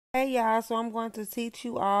Hey y'all, so I'm going to teach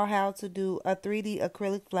you all how to do a 3D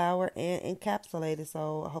acrylic flower and encapsulate it.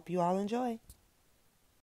 So I hope you all enjoy.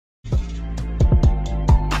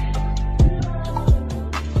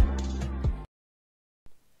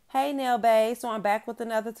 Hey nail bae, so I'm back with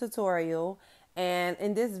another tutorial, and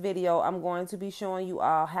in this video I'm going to be showing you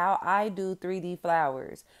all how I do 3D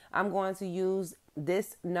flowers. I'm going to use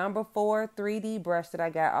this number 4 3D brush that I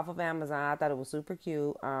got off of Amazon. I thought it was super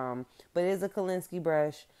cute, but it is a Kolinsky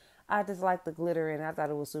brush. I just like the glitter and I thought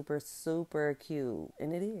it was super cute,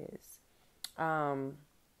 and it is. Um,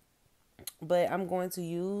 but I'm going to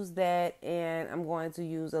use that, and I'm going to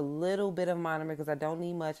use a little bit of monomer because I don't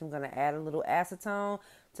need much. I'm going to add a little acetone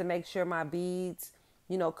to make sure my beads,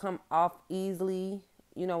 come off easily.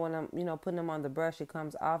 When I'm, putting them on the brush, it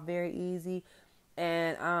comes off very easy.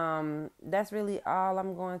 And that's really all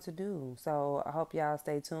I'm going to do. So I hope y'all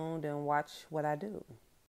stay tuned and watch what I do.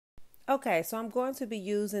 Okay, so I'm going to be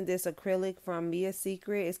using this acrylic from Mia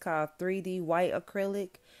Secret. It's called 3D white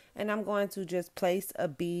acrylic. And I'm going to just place a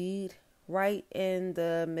bead right in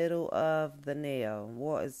the middle of the nail.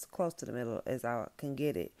 Well, as close to the middle as I can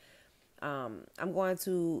get it. I'm going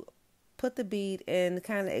to put the bead and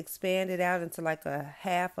kind of expand it out into like a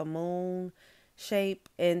half a moon shape.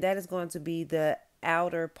 And that is going to be the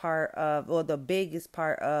outer part of, or the biggest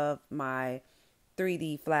part of my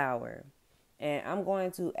 3D flower. And I'm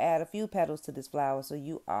going to add a few petals to this flower, so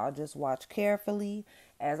you all just watch carefully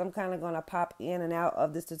as I'm kind of going to pop in and out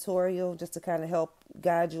of this tutorial just to kind of help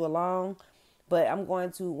guide you along. But I'm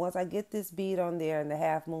going to, once I get this bead on there in the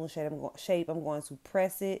half moon shape, I'm going to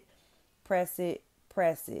press it, press it,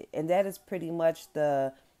 press it. And that is pretty much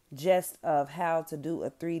the gist of how to do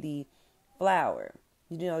a 3D flower.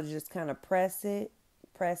 Just kind of press it,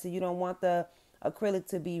 press it. You don't want the acrylic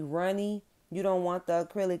to be runny. You don't want the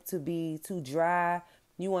acrylic to be too dry.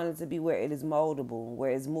 You want it to be where it is moldable,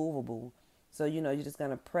 where it's movable. So, you're just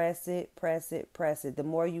going to press it, press it, press it. The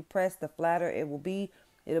more you press, the flatter it will be.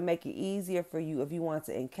 It'll make it easier for you if you want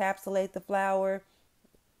to encapsulate the flower,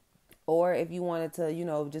 or if you want it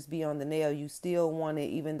to, just be on the nail. You still want it,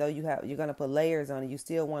 even though you're going to put layers on it, you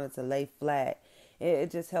still want it to lay flat.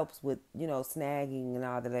 It just helps with, snagging and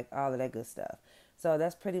all of that good stuff. So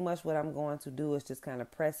that's pretty much what I'm going to do, is just kind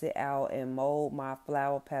of press it out and mold my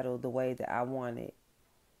flower petal the way that I want it.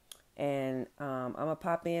 And I'm going to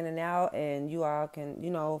pop in and out, and you all can,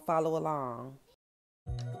 follow along.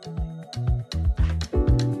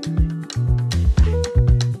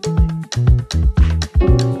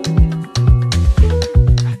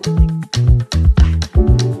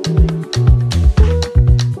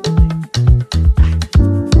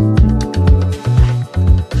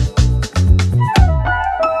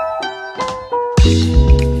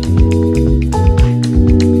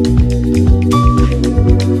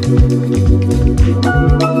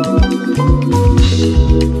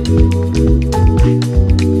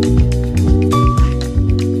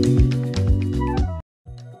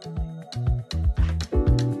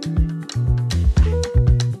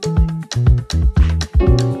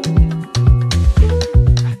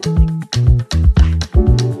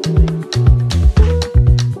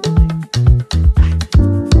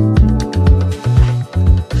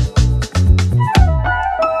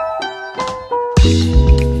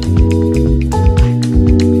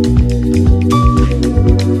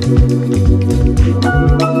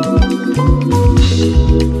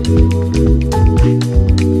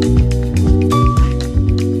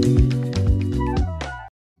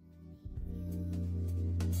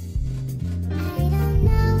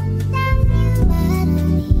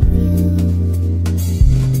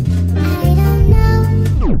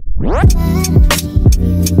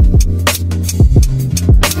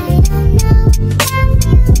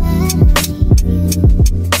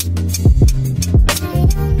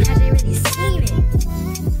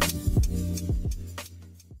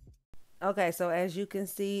 Okay, so as you can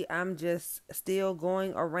see, I'm just still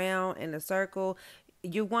going around in a circle.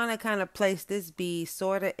 You want to kind of place this bead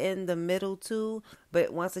sort of in the middle too,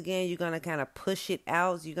 but once again, you're going to kind of push it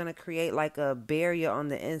out. So you're going to create like a barrier on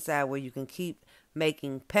the inside where you can keep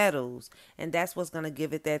making petals, and that's what's going to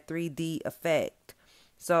give it that 3D effect.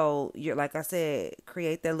 So you're, like I said,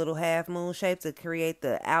 create that little half moon shape to create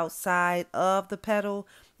the outside of the petal,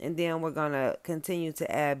 and then we're going to continue to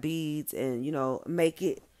add beads and, make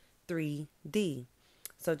it 3D.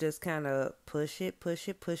 So just kind of push it, push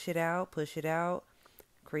it, push it out, push it out.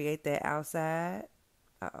 Create that outside.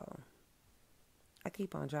 Uh-oh. I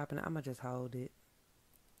keep on dropping it. I'm going to just hold it.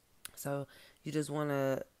 So you just want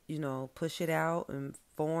to, push it out and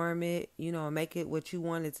form it, make it what you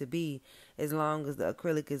want it to be, as long as the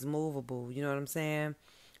acrylic is movable. You know what I'm saying?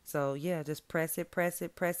 So yeah, just press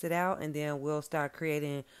it out, and then we'll start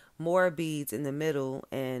creating more beads in the middle,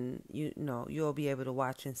 and you'll be able to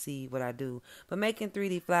watch and see what I do. But making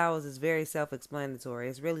 3D flowers is very self-explanatory.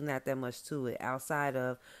 It's really not that much to it outside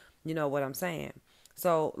of, what I'm saying.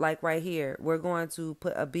 So like right here, we're going to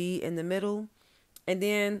put a bead in the middle, and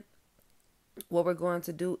then what we're going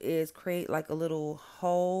to do is create like a little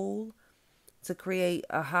hole to create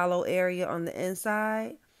a hollow area on the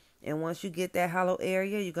inside. And once you get that hollow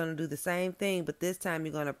area, you're going to do the same thing, but this time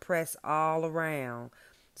you're going to press all around.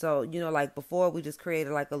 So, like before we just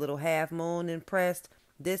created like a little half moon and pressed.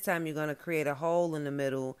 This time you're going to create a hole in the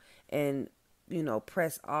middle and,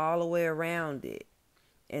 press all the way around it.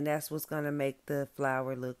 And that's what's going to make the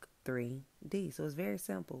flower look 3D. So it's very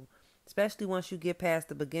simple, especially once you get past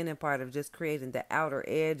the beginning part of just creating the outer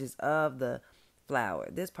edges of the flower.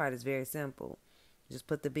 This part is very simple. Just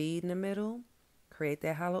put the bead in the middle, create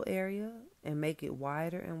that hollow area, and make it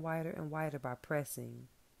wider and wider and wider by pressing.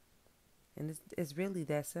 And it's really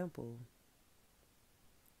that simple.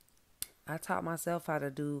 I taught myself how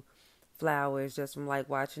to do flowers just from like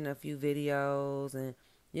watching a few videos and,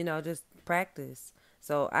 just practice.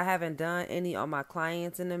 So I haven't done any on my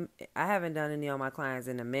clients in a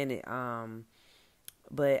minute.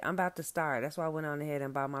 But I'm about to start. That's why I went on ahead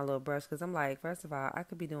and bought my little brush, because I'm like, first of all, I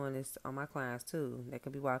could be doing this on my clients too. They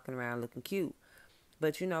could be walking around looking cute.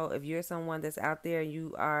 But, if you're someone that's out there and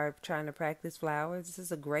you are trying to practice flowers, this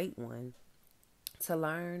is a great one to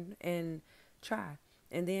learn and try.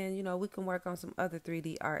 And then, we can work on some other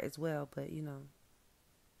 3D art as well. But,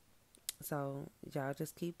 so y'all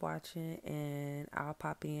just keep watching, and I'll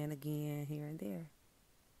pop in again here and there.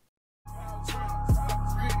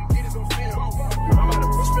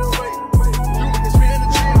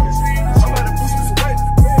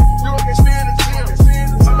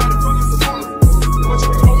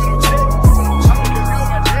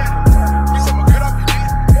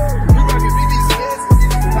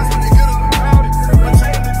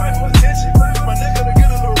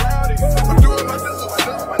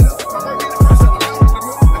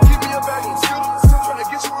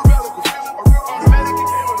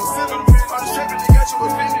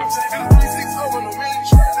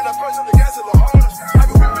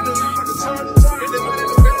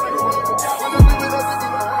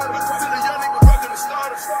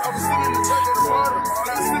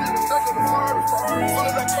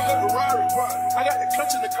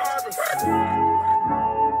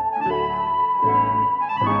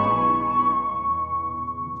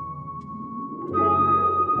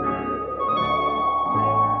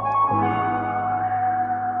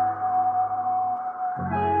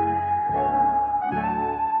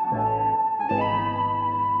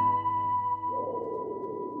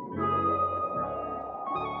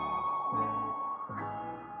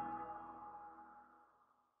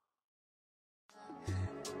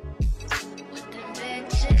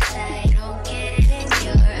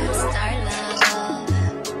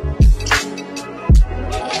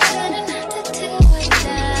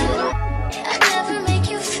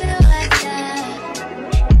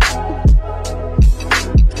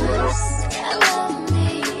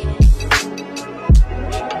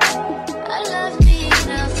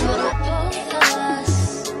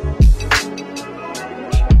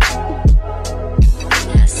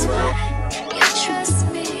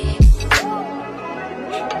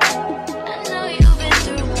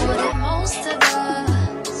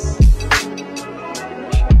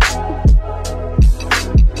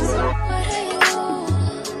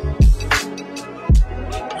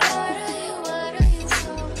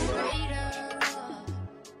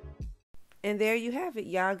 And there you have it.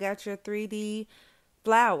 Y'all got your 3D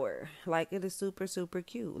flower. Like, it is super, super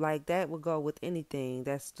cute. Like, that would go with anything.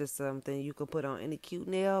 That's just something you can put on any cute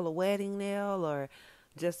nail, a wedding nail, or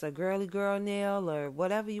just a girly girl nail, or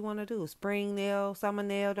whatever you want to do. Spring nail, summer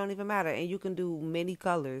nail, don't even matter. And you can do many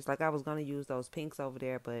colors. Like, I was going to use those pinks over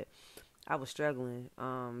there, but I was struggling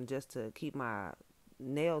just to keep my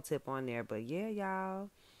nail tip on there. But yeah, y'all,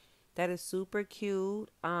 that is super cute.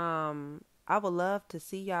 I would love to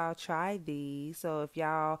see y'all try these. So if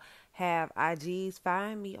y'all have IGs,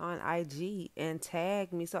 find me on IG and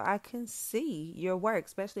tag me so I can see your work,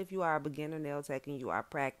 especially if you are a beginner nail tech and you are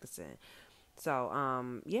practicing. So,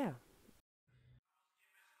 yeah.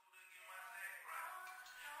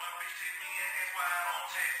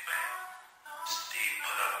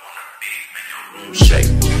 Shake.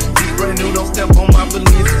 Brand new, don't step on my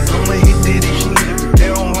beliefs. I'ma hit Diddy, shit. They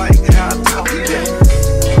don't like how I talk that.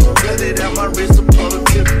 Cut it out my wrist, a pull a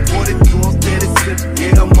tip. 42 on steady sip.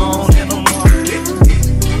 Yeah, I'm on and I'm on.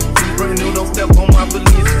 Yeah. Brand new, don't step on my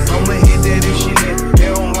beliefs. I'ma hit that and shit. They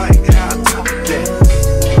don't like how I talk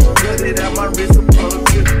that.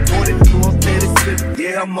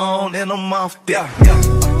 I'm on and I'm off there.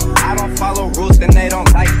 I don't follow rules, then they don't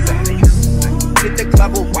like that. Hit the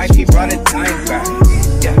club with wife, he running time back.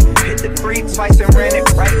 Yeah, hit the free twice and ran it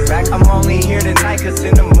right back. I'm only here tonight, cause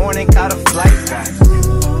in the morning got a flight back.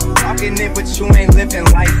 Talking it, but you ain't living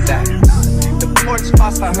like that. The porch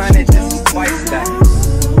cost 100, this is twice that.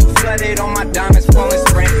 Flooded on my diamonds, flowing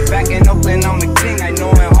spring. Back in Oakland, I'm the king. I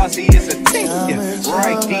know in Aussie is a thing. Yeah,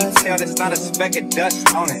 right detail, there's not a speck of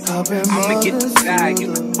dust on it. I'ma get the bag,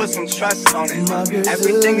 you can put some trust on it.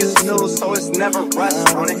 Everything is new, so it's never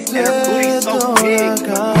rust on it. And her booty's so big, you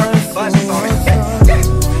can park a bus on it.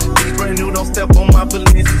 These brand new, don't step on my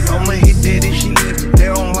balances. I'ma hit that if she live it. They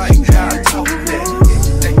don't like how I talk that.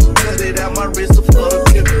 Cut it out my wrist, a full of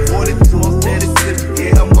dip. 42, I'm steady sipping.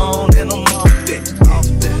 Yeah, I'm on and I'm off that.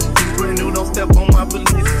 Don't step on my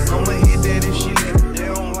balances. I'ma hit that if she live it. They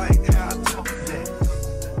don't like how I talk that.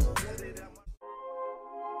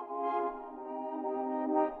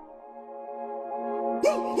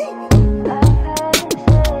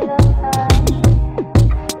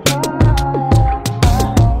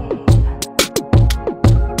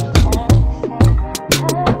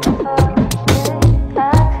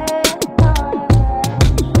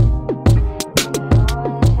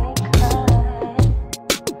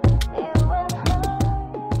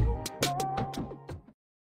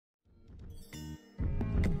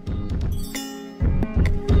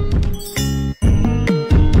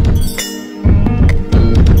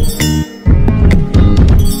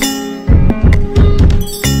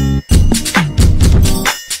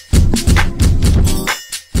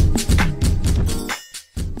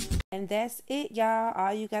 And that's it, y'all.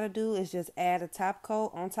 All you gotta do is just add a top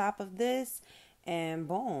coat on top of this, and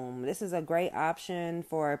boom. This is a great option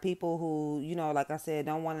for people who, you know, like I said,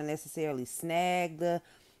 don't want to necessarily snag the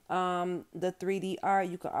 3D art.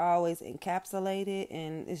 You can always encapsulate it,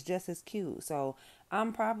 and it's just as cute. So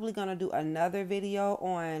I'm probably gonna do another video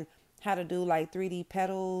on how to do like 3D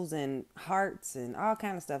petals and hearts and all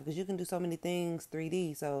kind of stuff, because you can do so many things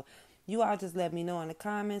 3D. So you all just let me know in the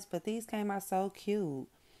comments. But these came out so cute.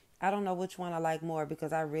 I don't know which one I like more,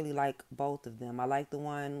 because I really like both of them. I like the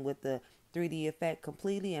one with the 3D effect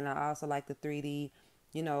completely, and I also like the 3D,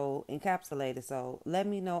 you know, encapsulated. So let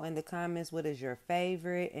me know in the comments what is your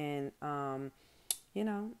favorite, and you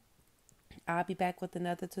know, I'll be back with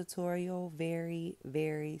another tutorial very,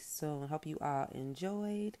 very soon. Hope you all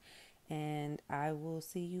enjoyed, and I will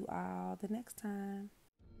see you all the next time.